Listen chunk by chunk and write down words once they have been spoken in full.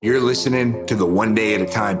You're listening to the One Day at a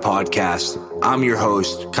Time podcast. I'm your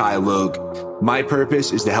host, Kai Logue. My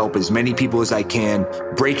purpose is to help as many people as I can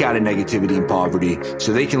break out of negativity and poverty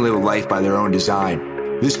so they can live a life by their own design.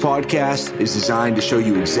 This podcast is designed to show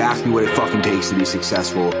you exactly what it fucking takes to be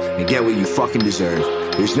successful and get what you fucking deserve.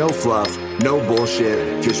 There's no fluff, no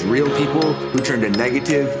bullshit, just real people who turn the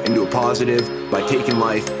negative into a positive by taking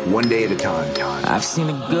life one day at a time. I've seen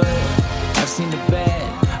the good, I've seen the bad.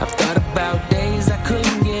 I've thought about days I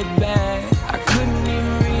couldn't get back. I couldn't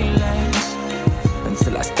even relax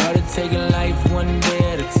until I started taking life one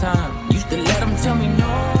day at a time. Used to let them tell me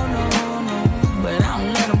no, no, no, but I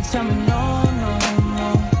don't let them tell me no, no,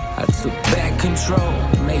 no. I took back control,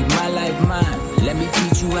 made my life mine. Let me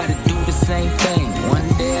teach you how to do the same thing,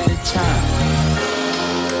 one day at a time.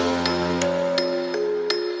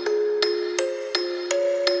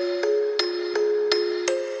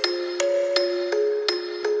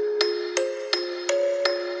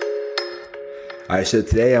 All right, so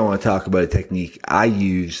today I want to talk about a technique I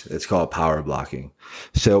use that's called power blocking.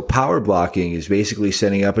 So power blocking is basically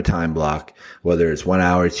setting up a time block, whether it's 1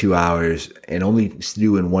 hour, 2 hours, and only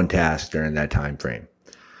doing one task during that time frame.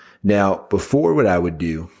 Now, before, what I would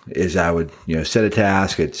do is I would, set a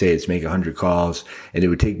task. I'd say it's make 100 calls, and it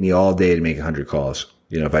would take me all day to make 100 calls.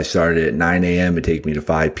 If I started at 9 a.m., it'd take me to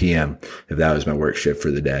 5 p.m. if that was my work shift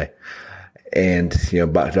for the day. And,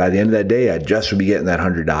 by the end of that day, I just would be getting that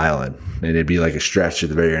 100 dial in. And it'd be like a stretch at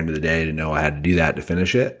the very end of the day to know I had to do that to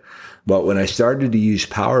finish it. But when I started to use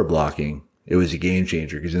power blocking, it was a game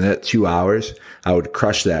changer, because in that 2 hours, I would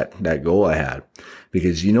crush that goal I had.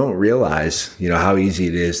 Because you don't realize, how easy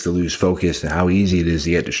it is to lose focus and how easy it is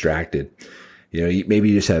to get distracted. Maybe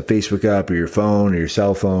you just have Facebook up or your phone or your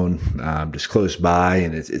cell phone, just close by,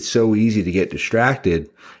 and it's so easy to get distracted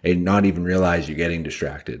and not even realize you're getting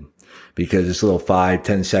distracted. Because this little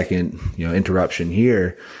 5-10 second, interruption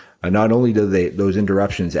here, not only do those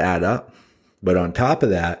interruptions add up, but on top of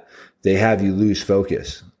that, they have you lose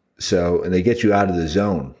focus. So, and they get you out of the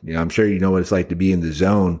zone. I'm sure you know what it's like to be in the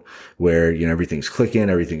zone where, everything's clicking,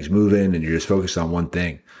 everything's moving, and you're just focused on one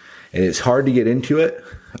thing. And it's hard to get into it,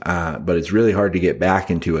 but it's really hard to get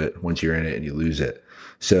back into it once you're in it and you lose it.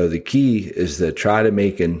 So the key is to try to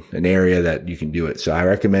make an area that you can do it. So I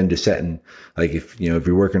recommend just setting, like if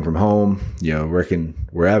you're working from home, working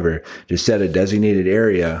wherever, just set a designated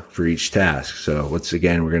area for each task. So we're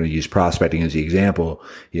going to use prospecting as the example.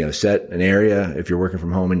 Set an area if you're working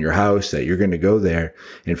from home in your house that you're going to go there.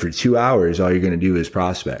 And for 2 hours, all you're going to do is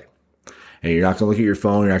prospect. And you're not going to look at your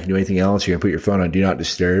phone. You're not going to do anything else. You're going to put your phone on Do Not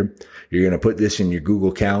Disturb. You're going to put this in your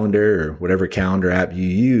Google Calendar or whatever calendar app you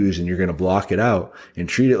use, and you're going to block it out and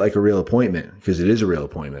treat it like a real appointment, because it is a real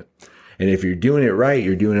appointment. And if you're doing it right,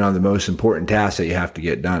 you're doing it on the most important task that you have to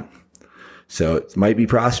get done. So it might be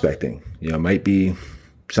prospecting. It might be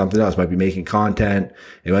something else. It might be making content.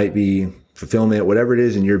 It might be fulfillment, whatever it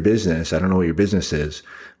is in your business. I don't know what your business is,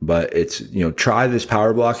 but it's, try this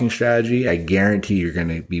power blocking strategy. I guarantee you're going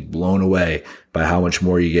to be blown away by how much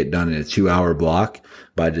more you get done in a 2 hour block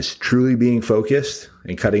by just truly being focused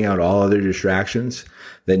and cutting out all other distractions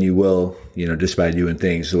than you will, just by doing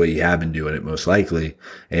things the way you have been doing it most likely.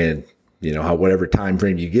 And, whatever time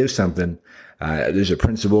frame you give something, there's a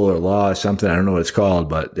principle or law or something, I don't know what it's called,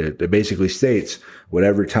 but it basically states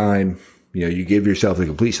whatever time you give yourself to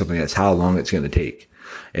complete something, that's how long it's going to take.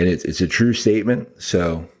 And it's a true statement.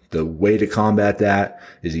 So the way to combat that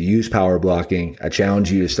is to use power blocking. I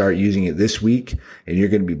challenge you to start using it this week, and you're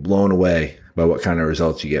going to be blown away by what kind of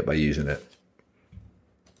results you get by using it.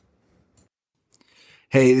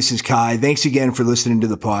 Hey, this is Kai. Thanks again for listening to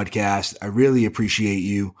the podcast. I really appreciate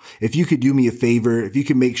you. If you could do me a favor, if you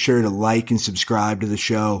could make sure to like and subscribe to the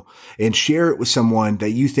show and share it with someone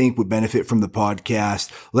that you think would benefit from the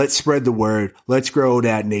podcast. Let's spread the word. Let's grow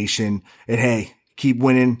that nation. And hey, keep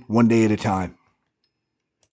winning one day at a time.